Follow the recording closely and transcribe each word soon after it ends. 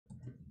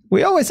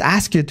We always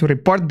ask you to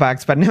report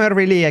bugs, but never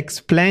really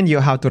explain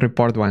you how to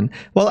report one.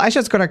 Well, I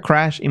just got a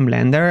crash in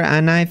Blender,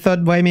 and I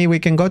thought maybe we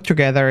can go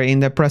together in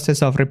the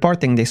process of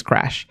reporting this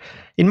crash.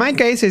 In my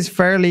case, it's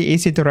fairly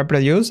easy to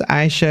reproduce.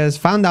 I just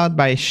found out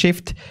by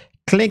shift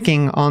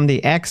clicking on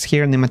the X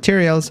here in the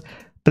materials,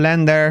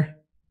 Blender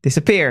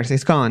disappears,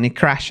 it's gone, it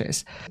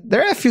crashes.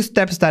 There are a few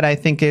steps that I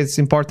think is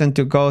important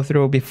to go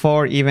through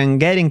before even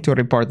getting to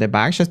report the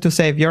bug, just to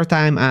save your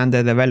time and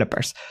the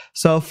developers.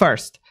 So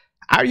first,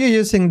 are you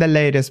using the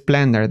latest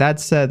Blender?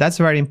 That's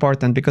very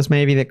important because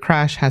maybe the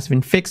crash has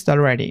been fixed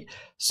already.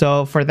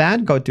 So for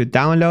that, go to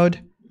download,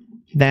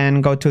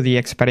 then go to the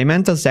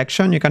experimental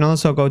section. You can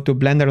also go to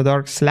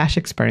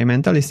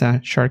blender.org/experimental, it's a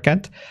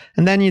shortcut,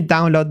 and then you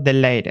download the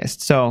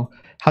latest. So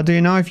how do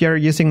you know if you're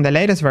using the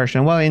latest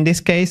version? Well, in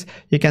this case,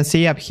 you can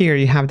see up here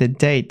you have the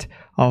date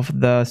of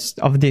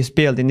this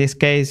build. In this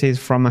case, it's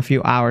from a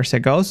few hours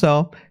ago,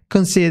 so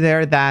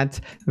consider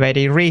that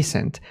very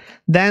recent.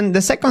 Then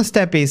the second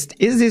step is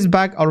this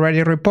bug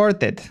already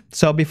reported?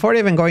 So before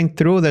even going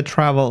through the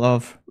trouble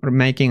of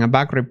making a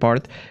bug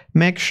report,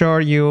 make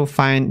sure you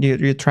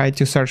try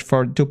to search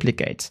for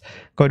duplicates.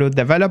 Go to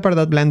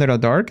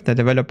developer.blender.org, the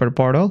developer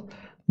portal,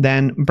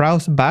 then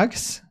browse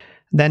bugs,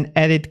 then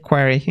edit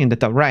query in the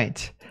top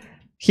right.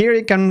 Here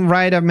you can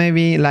write up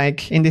maybe,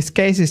 like in this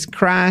case it's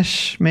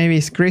crash, maybe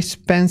it's grease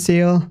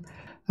pencil,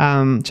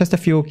 just a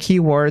few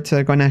keywords that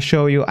are gonna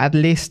show you at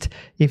least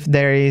if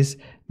there is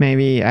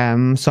maybe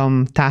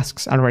some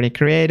tasks already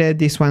created.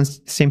 This one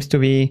seems to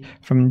be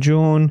from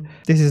June.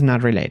 This is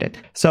not related.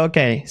 So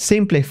okay,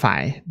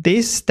 simplify.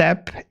 This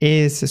step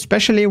is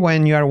especially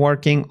when you are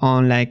working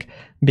on like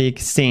big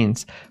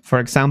scenes. For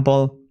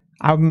example,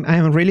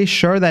 I'm really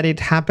sure that it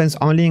happens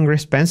only in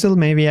grease pencil.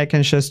 Maybe I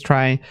can just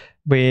try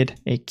with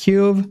a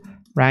cube,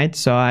 right?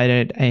 So I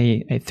did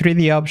a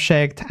 3D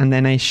object and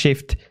then I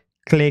shift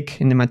click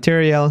in the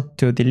material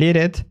to delete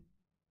it.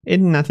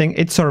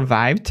 It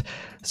survived.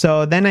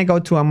 So then I go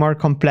to a more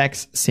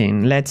complex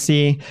scene. Let's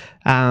see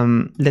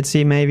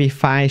maybe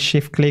if I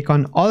shift click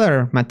on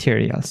other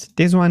materials.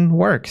 This one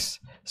works.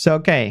 So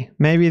okay,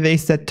 maybe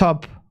this is the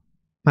top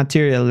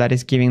material that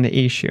is giving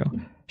the issue.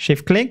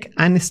 Shift click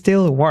and it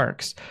still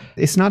works.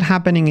 It's not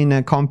happening in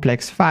a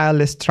complex file.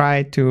 Let's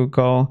try to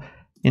go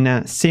in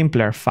a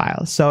simpler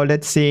file. So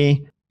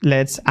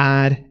let's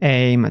add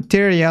a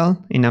material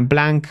in a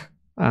blank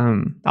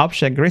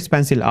object, grease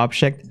pencil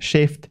object,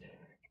 shift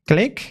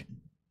click,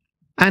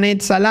 and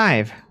it's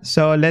alive.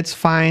 So let's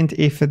find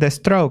if the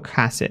stroke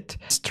has it.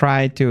 Let's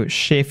try to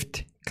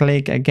shift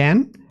click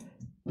again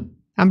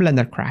and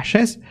Blender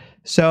crashes.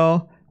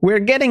 So we're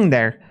getting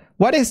there.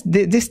 What is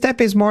this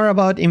step is more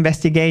about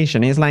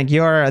investigation. It's like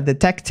you're a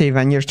detective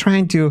and you're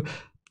trying to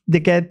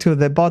get to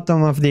the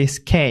bottom of this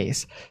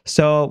case.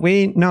 So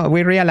we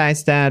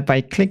realized that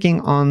by clicking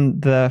on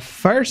the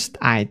first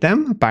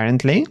item,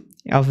 apparently,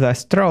 of the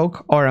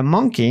stroke or a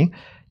monkey,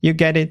 you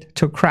get it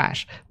to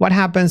crash. What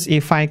happens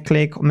if I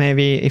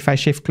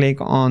shift click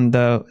on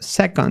the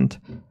second,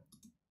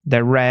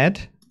 the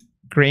red,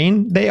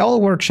 green? They all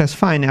work just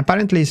fine.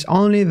 Apparently it's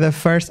only the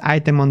first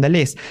item on the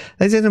list.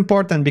 This is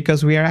important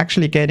because we are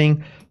actually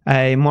getting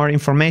more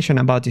information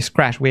about this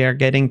crash. We are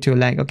getting to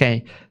like,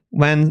 okay,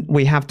 when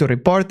we have to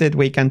report it,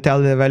 we can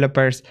tell the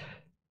developers,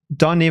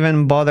 don't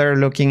even bother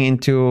looking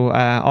into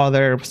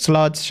other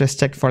slots, just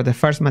check for the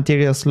first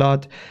material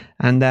slot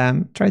and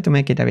try to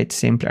make it a bit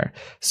simpler.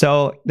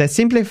 So the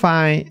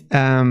simplify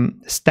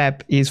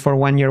step is for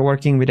when you're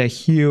working with a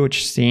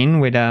huge scene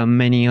with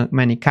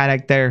many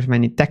characters,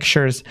 many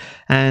textures,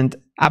 and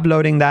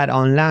uploading that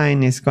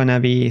online is going to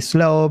be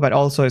slow, but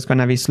also it's going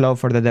to be slow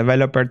for the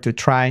developer to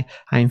try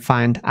and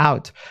find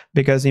out.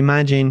 Because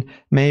imagine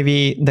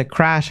maybe the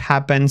crash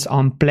happens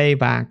on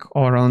playback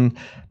or on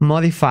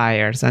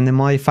modifiers, and the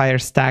modifier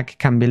stack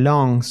can be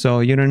long, so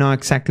you don't know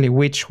exactly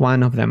which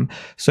one of them.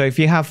 So if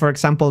you have, for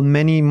example,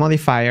 many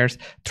modifiers,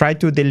 try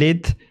to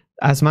delete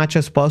as much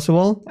as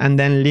possible and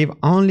then leave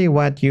only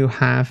what you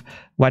have,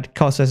 what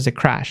causes the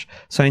crash.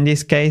 So in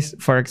this case,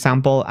 for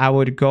example, I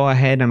would go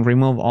ahead and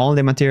remove all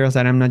the materials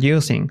that I'm not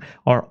using,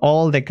 or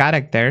all the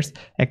characters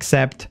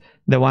except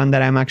the one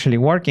that I'm actually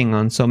working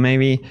on. So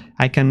maybe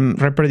I can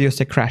reproduce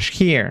the crash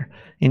here.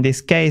 In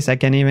this case, I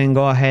can even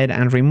go ahead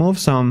and remove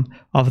some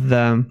of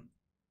the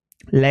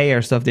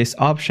layers of this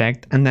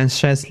object and then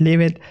just leave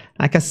it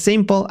like as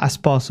simple as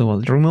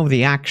possible. Remove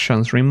the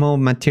actions, remove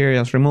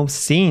materials, remove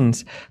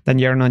scenes that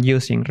you're not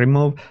using,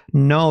 remove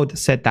node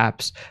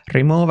setups,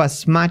 remove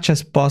as much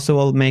as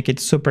possible, make it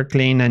super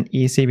clean and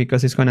easy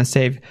because it's going to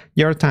save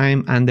your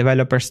time and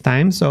developers'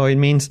 time. So it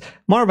means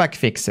more bug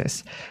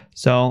fixes.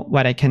 So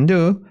what I can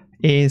do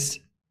is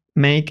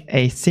make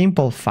a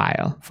simple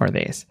file for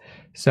this.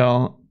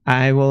 So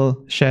I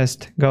will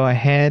just go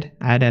ahead,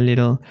 add a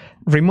little,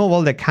 remove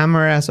all the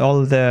cameras,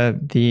 all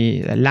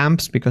the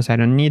lamps because I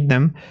don't need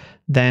them.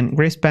 Then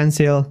grease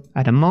pencil,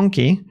 add a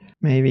monkey,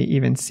 maybe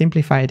even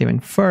simplify it even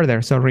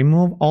further. So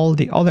remove all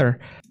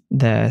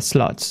the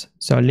slots.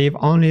 So leave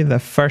only the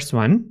first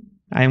one.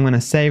 I'm going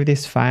to save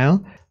this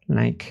file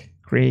like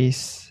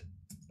grease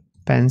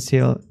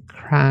pencil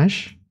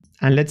crash.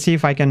 And let's see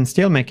if I can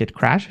still make it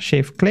crash.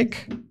 Shift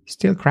click,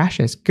 still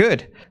crashes.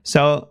 Good.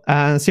 So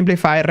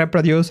simplify,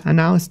 reproduce, and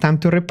now it's time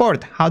to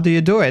report. How do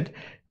you do it?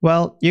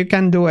 Well, you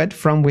can do it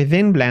from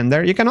within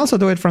Blender. You can also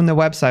do it from the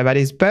website, but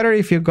it's better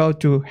if you go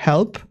to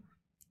help,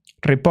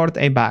 report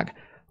a bug.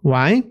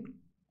 Why?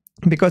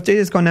 Because this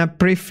is going to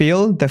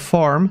pre-fill the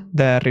form,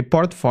 the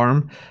report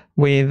form,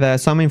 with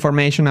some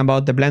information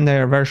about the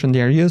Blender version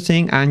you're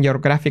using and your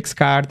graphics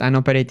card and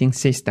operating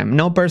system.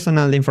 No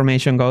personal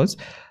information goes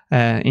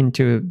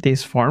into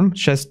this form,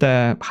 just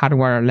the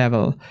hardware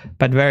level,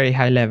 but very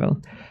high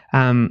level.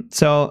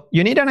 So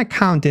you need an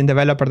account in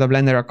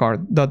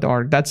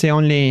developer.blender.org. That's the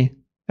only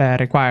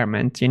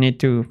requirement. You need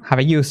to have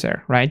a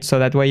user, right? So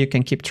that way you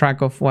can keep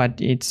track of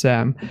what's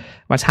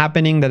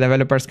happening. The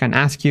developers can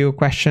ask you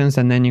questions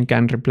and then you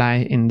can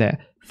reply in the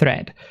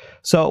thread.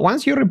 So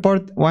once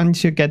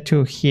you get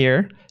to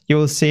here, you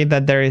will see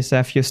that there is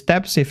a few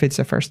steps if it's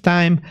the first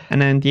time,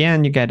 and then at the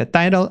end you get a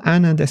title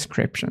and a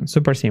description.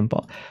 Super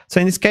simple. So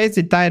in this case,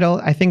 the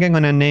title, I think I'm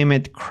going to name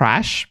it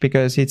Crash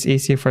because it's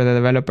easy for the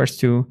developers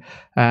to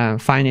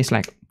find. It's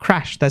like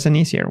Crash. That's an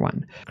easier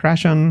one.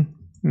 Crash on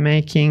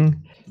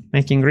making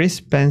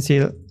Grease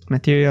Pencil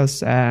Materials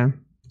 0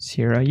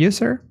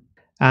 user.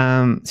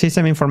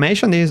 System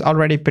information is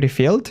already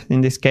pre-filled.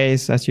 In this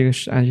case, as you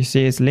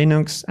see, it's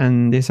Linux,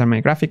 and these are my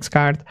graphics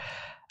card.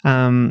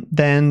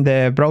 Then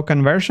the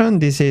broken version,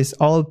 this is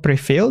all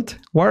pre-filled,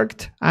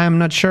 worked. I'm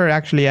not sure,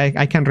 actually,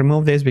 I can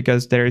remove this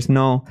because there is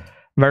no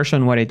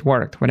version where it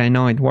worked, but I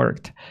know it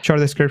worked. Short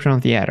description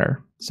of the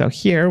error. So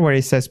here where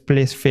it says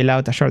please fill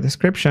out a short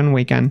description,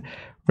 we can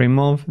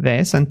remove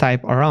this and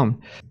type our own.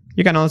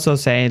 You can also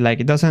say like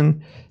it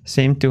doesn't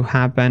seem to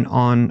happen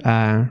on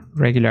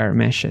regular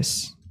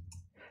meshes.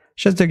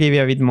 Just to give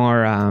you a bit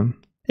more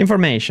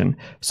information.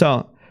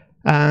 So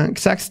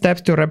exact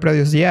steps to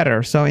reproduce the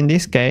error. So in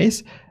this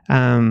case,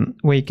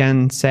 we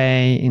can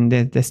say in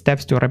the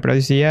steps to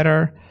reproduce the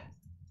error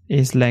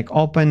is like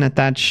open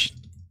attach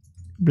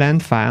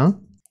blend file.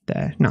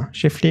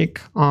 Shift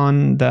click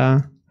on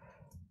the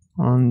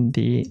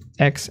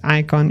X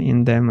icon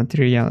in the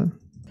material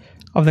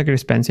of the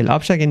Grease Pencil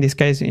object. In this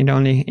case,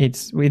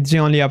 it's the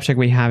only object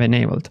we have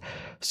enabled.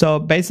 So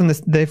based on the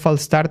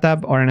default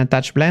startup or an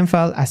attached blend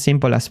file, as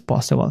simple as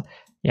possible.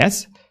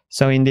 Yes.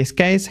 So in this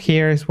case,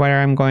 here is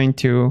where I'm going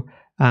to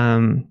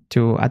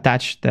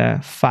attach the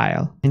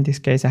file. In this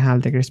case, I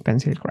have the Grease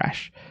Pencil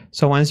Crash.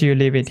 So once you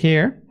leave it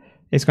here,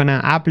 it's going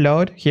to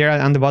upload. Here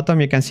on the bottom,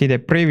 you can see the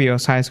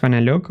preview, how it's going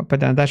to look. But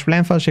the attached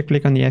blend file, you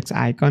click on the X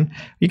icon.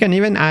 You can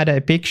even add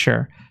a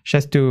picture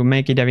just to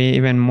make it a bit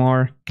even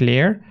more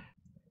clear.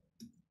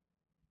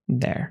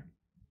 There.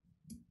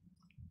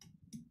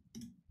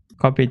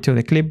 Copy it to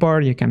the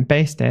clipboard, you can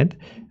paste it,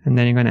 and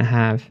then you're going to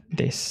have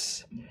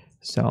this.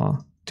 So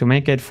to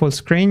make it full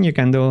screen, you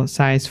can do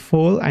size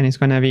full, and it's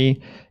going to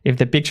be, if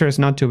the picture is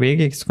not too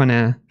big, it's going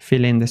to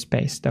fill in the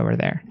space over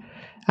there.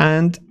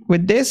 And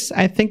with this,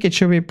 I think it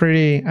should be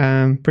pretty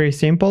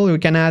simple. We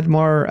can add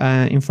more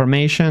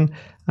information.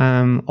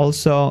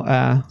 Also,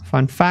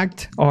 fun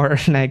fact, or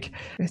like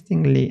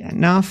interestingly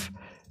enough,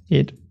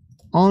 it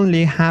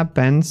only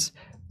happens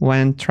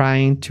when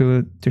trying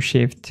to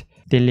shift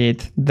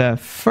delete the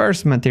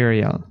first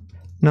material,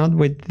 not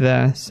with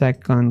the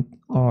second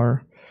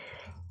or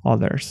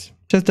others.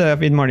 Just a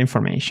bit more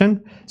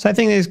information. So I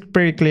think it's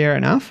pretty clear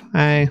enough.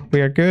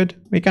 We are good.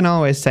 We can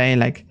always say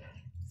like,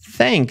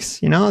 thanks,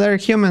 there are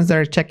humans that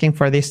are checking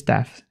for this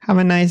stuff. Have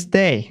a nice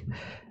day.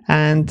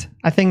 And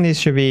I think this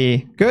should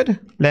be good.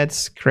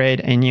 Let's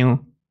create a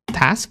new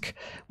task,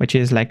 which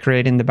is like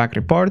creating the bug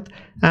report,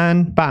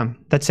 and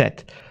bam, that's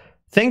it.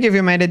 Thank you if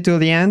you made it to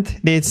the end.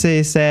 This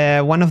is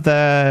one of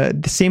the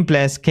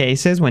simplest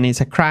cases when it's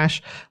a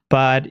crash,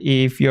 but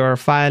if your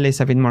file is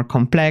a bit more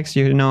complex,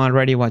 you know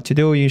already what to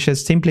do. You should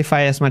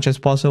simplify as much as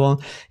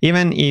possible.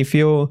 Even if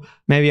you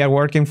maybe are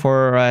working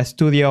for a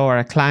studio or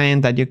a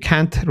client that you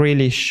can't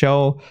really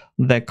show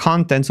the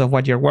contents of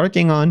what you're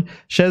working on,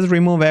 just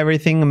remove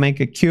everything and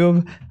make a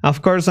cube.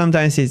 Of course,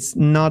 sometimes it's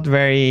not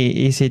very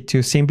easy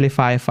to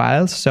simplify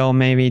files, so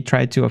maybe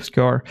try to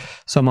obscure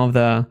some of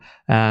the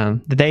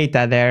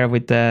data there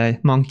with the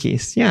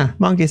monkeys. Yeah,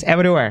 monkeys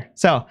everywhere.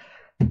 So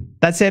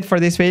that's it for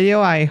this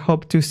video. I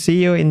hope to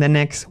see you in the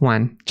next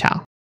one.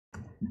 Ciao.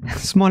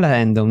 Small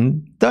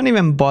addendum. Don't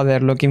even bother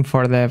looking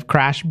for the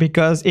crash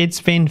because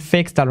it's been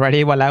fixed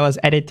already while I was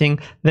editing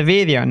the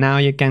video. Now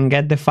you can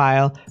get the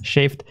file,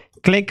 shift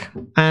click,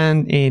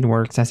 and it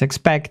works as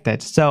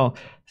expected. So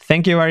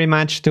thank you very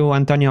much to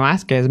Antonio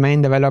Vázquez,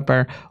 main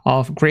developer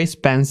of Grease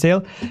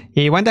Pencil.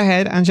 He went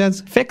ahead and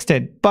just fixed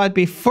it. But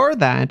before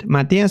that,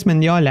 Matias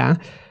Mendiola,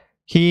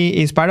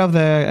 he is part of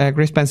the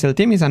Grease Pencil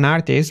team. He's an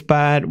artist,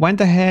 but went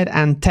ahead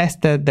and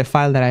tested the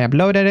file that I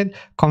uploaded it,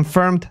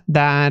 confirmed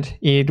that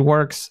it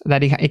works,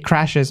 that it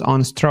crashes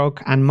on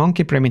stroke and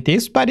monkey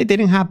primitives, but it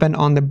didn't happen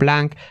on the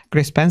blank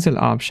Grease Pencil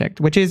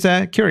object, which is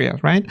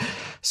curious, right?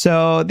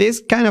 So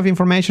this kind of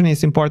information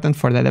is important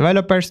for the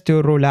developers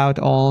to rule out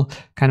all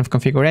kind of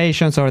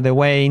configurations or the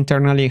way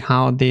internally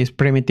how these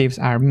primitives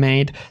are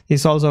made.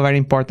 It's also very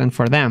important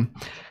for them.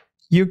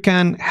 you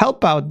can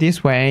help out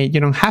this way. You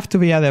don't have to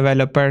be a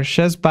developer,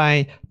 just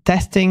by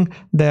testing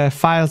the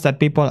files that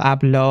people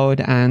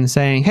upload and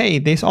saying, hey,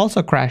 this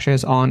also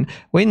crashes on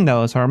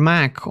Windows or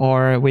Mac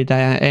or with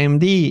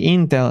AMD,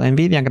 Intel,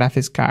 NVIDIA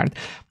graphics card.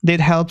 It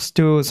helps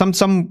to,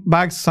 some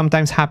bugs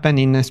sometimes happen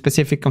in a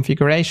specific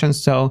configuration,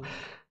 so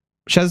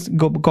just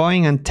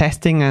going and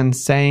testing and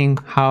saying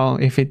how,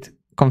 if it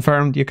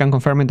confirmed, you can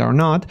confirm it or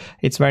not.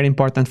 It's very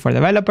important for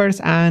developers,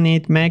 and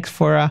it makes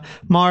for a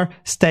more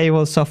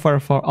stable software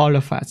for all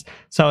of us.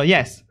 So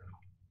yes,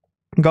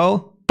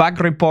 go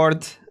bug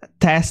report,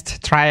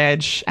 test,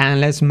 triage,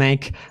 and let's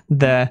make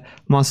the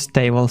most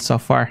stable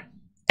software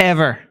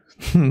ever.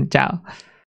 Ciao.